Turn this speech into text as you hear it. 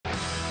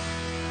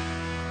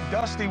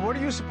Dusty, what are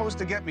you supposed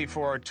to get me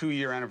for our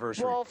 2-year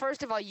anniversary? Well,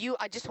 first of all,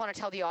 I just want to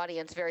tell the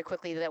audience very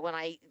quickly that when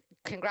I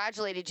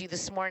congratulated you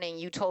this morning,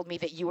 you told me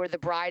that you were the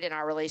bride in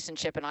our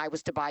relationship and I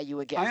was to buy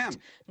you a gift. I am.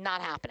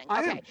 Not happening.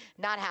 I okay, am.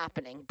 not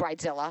happening.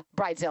 Bridezilla,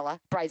 Bridezilla,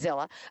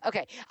 Bridezilla.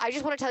 Okay, I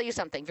just want to tell you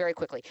something very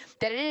quickly,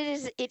 that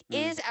it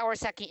is our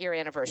 2nd year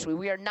anniversary.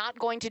 We are not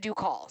going to do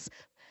calls.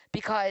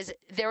 Because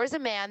there is a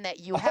man that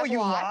you have you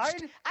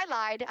watched. lied? I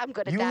lied. I'm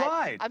good at You that.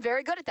 lied. I'm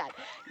very good at that.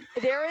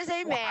 There is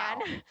a man.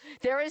 Wow.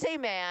 There is a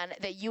man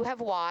that you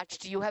have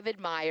watched, you have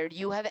admired,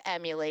 you have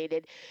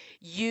emulated.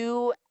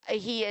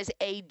 He is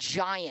a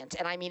giant,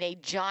 and I mean a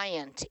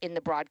giant in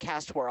the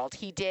broadcast world.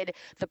 He did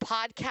the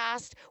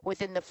podcast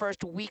within the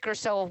first week or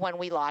so of when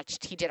we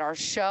launched. He did our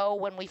show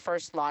when we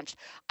first launched.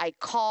 I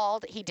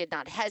called. He did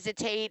not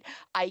hesitate.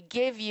 I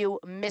give you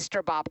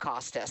Mr. Bob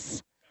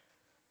Costas.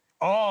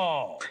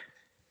 Oh.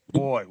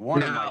 Boy,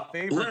 one of my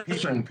favorite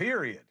people,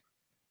 period.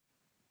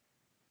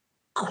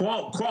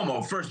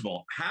 Cuomo, first of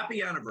all,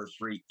 happy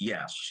anniversary,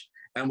 yes.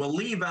 And we'll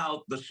leave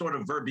out the sort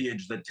of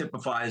verbiage that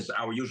typifies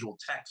our usual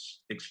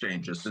text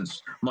exchanges,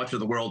 since much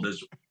of the world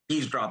is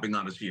eavesdropping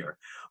on us here.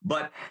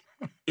 But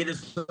it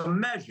is a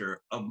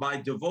measure of my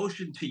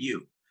devotion to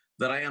you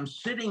that I am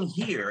sitting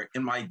here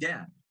in my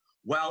den,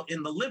 while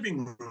in the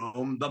living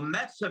room, the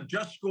Mets have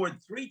just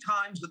scored 3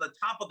 times at the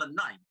top of the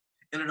 9th.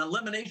 In an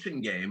elimination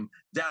game,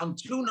 down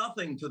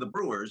 2-0 to the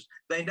Brewers.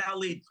 They now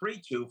lead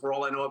 3-2, for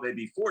all I know, it may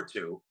be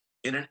 4-2,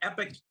 in an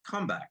epic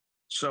comeback.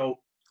 So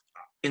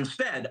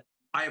instead,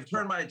 I have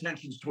turned my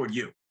attentions toward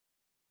you.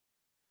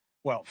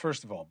 Well,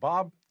 first of all,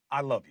 Bob,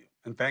 I love you,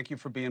 and thank you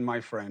for being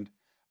my friend.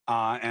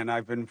 And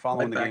I've been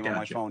following the game on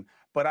my phone.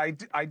 But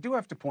I do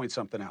have to point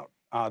something out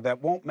that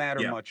won't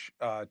matter much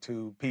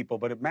to people,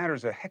 but it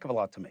matters a heck of a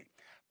lot to me.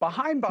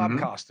 Behind Bob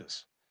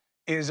Costas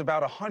is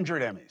about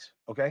 100 Emmys,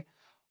 okay?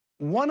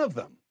 One of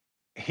them,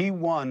 he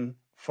won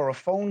for a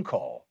phone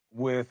call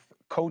with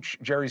Coach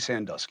Jerry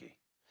Sandusky.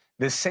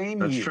 The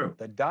same year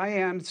that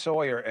Diane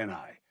Sawyer and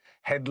I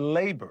had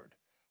labored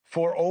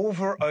for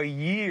over a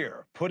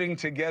year putting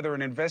together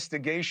an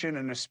investigation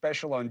and a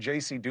special on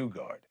J.C.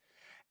 Dugard,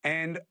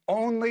 and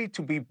only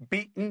to be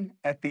beaten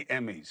at the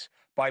Emmys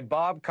by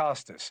Bob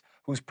Costas,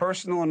 whose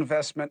personal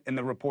investment in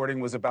the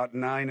reporting was about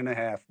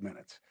 9.5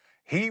 minutes.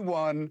 He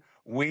won,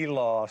 we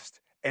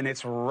lost, and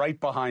it's right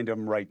behind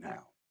him right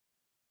now.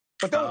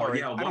 But don't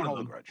worry, I don't hold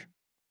a grudge.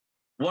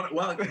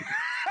 Well,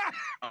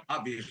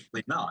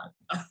 obviously not.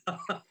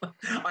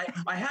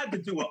 I had to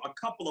do a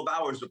couple of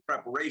hours of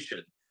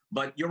preparation,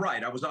 but you're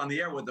right. I was on the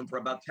air with them for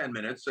about 10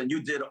 minutes, and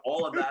you did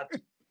all of that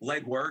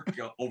legwork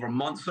over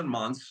months and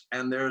months,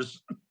 and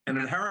there's an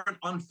inherent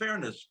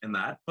unfairness in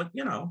that, but,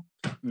 you know.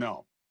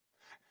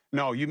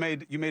 No, you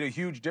made a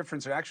huge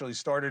difference. It actually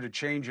started a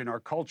change in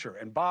our culture.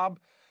 And, Bob,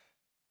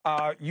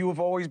 you have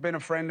always been a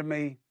friend to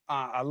me.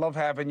 I love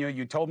having you.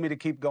 You told me to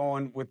keep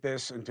going with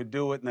this and to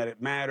do it and that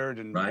it mattered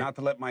and not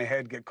to let my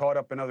head get caught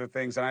up in other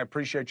things. And I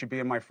appreciate you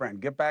being my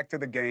friend. Get back to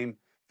the game.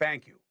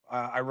 Thank you.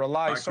 I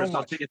rely so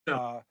much.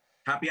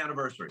 Happy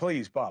anniversary.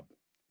 Please, Bob.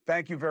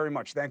 Thank you very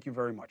much. Thank you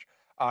very much.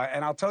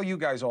 And I'll tell you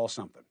guys all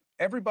something.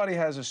 Everybody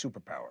has a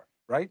superpower,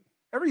 right?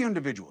 Every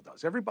individual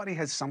does. Everybody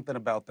has something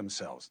about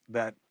themselves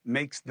that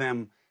makes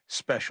them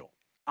special.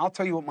 I'll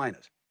tell you what mine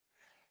is.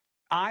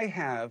 I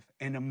have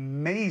an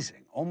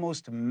amazing,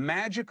 almost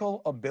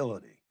magical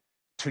ability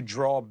to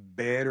draw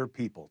better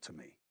people to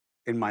me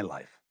in my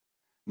life.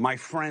 My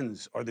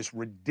friends are this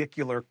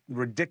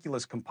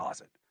ridiculous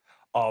composite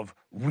of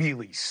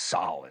really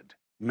solid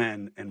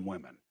men and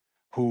women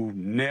who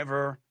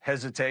never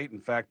hesitate, in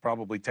fact,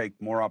 probably take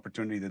more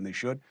opportunity than they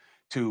should,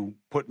 to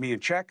put me in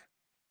check,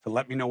 to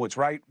let me know what's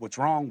right, what's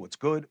wrong, what's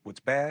good,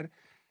 what's bad.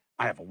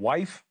 I have a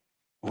wife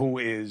who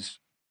is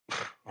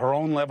her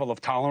own level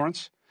of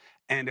tolerance.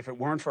 And if it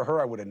weren't for her,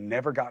 I would have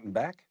never gotten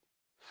back.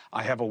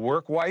 I have a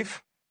work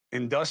wife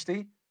in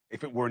Dusty.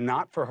 If it were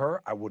not for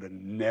her, I would have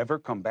never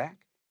come back.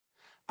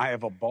 I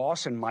have a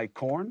boss in Mike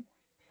Korn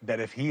that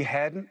if he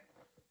hadn't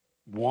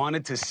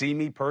wanted to see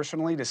me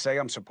personally to say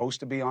I'm supposed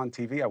to be on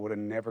TV, I would have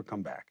never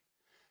come back.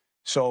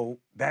 So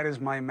that is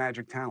my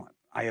magic talent.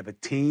 I have a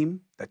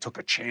team that took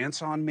a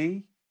chance on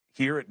me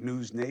here at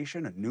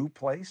NewsNation, a new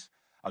place,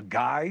 a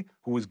guy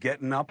who was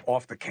getting up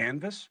off the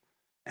canvas,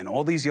 and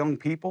all these young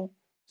people,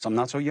 some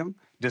not so young,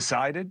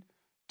 decided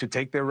to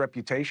take their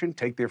reputation,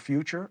 take their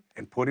future,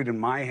 and put it in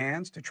my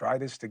hands to try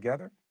this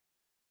together.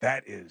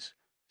 That is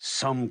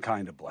some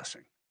kind of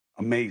blessing.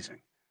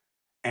 Amazing.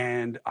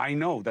 And I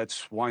know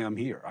that's why I'm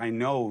here. I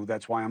know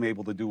that's why I'm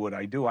able to do what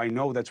I do. I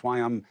know that's why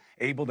I'm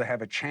able to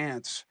have a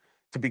chance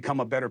to become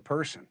a better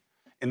person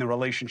in the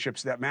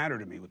relationships that matter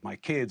to me with my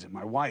kids and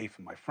my wife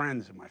and my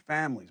friends and my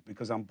families,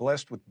 because I'm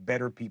blessed with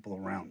better people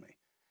around me.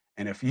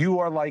 And if you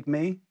are like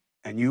me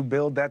and you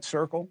build that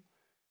circle,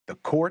 the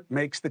court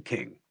makes the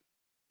king.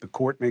 The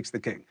court makes the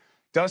king.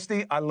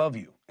 Dusty, I love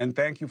you, and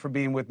thank you for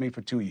being with me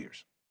for 2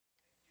 years.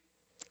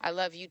 I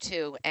love you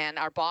too. And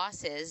our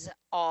bosses,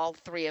 all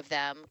 3 of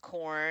them,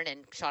 Korn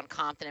and Sean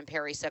Compton and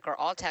Perry Sook, are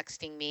all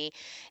texting me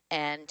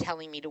and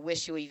telling me to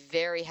wish you a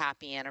very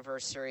happy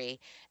anniversary,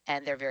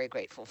 and they're very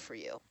grateful for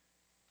you.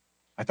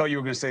 I thought you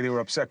were going to say they were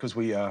upset because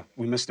we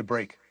missed a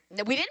break.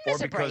 No, we didn't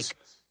miss a break.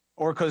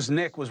 Or because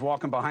Nick was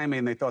walking behind me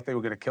and they thought they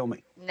were going to kill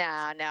me.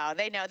 No,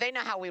 they know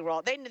how we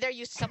roll. They're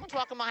used to someone's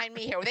walking behind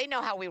me here. They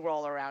know how we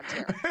roll around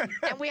here.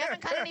 And we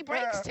haven't cut any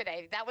breaks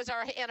today. That was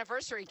our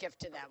anniversary gift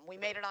to them. We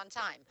made it on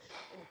time.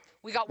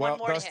 We got one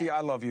more Dusty, to hit.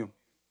 I love you.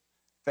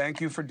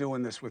 Thank you for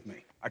doing this with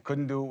me. I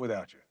couldn't do it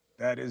without you.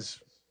 That is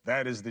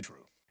the truth.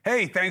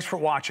 Hey, thanks for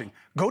watching.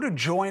 Go to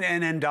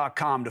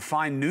joinnn.com to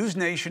find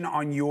NewsNation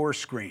on your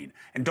screen.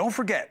 And don't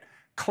forget,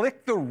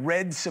 click the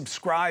red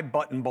subscribe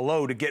button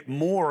below to get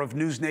more of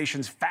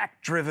NewsNation's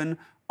fact-driven,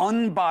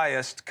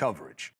 unbiased coverage.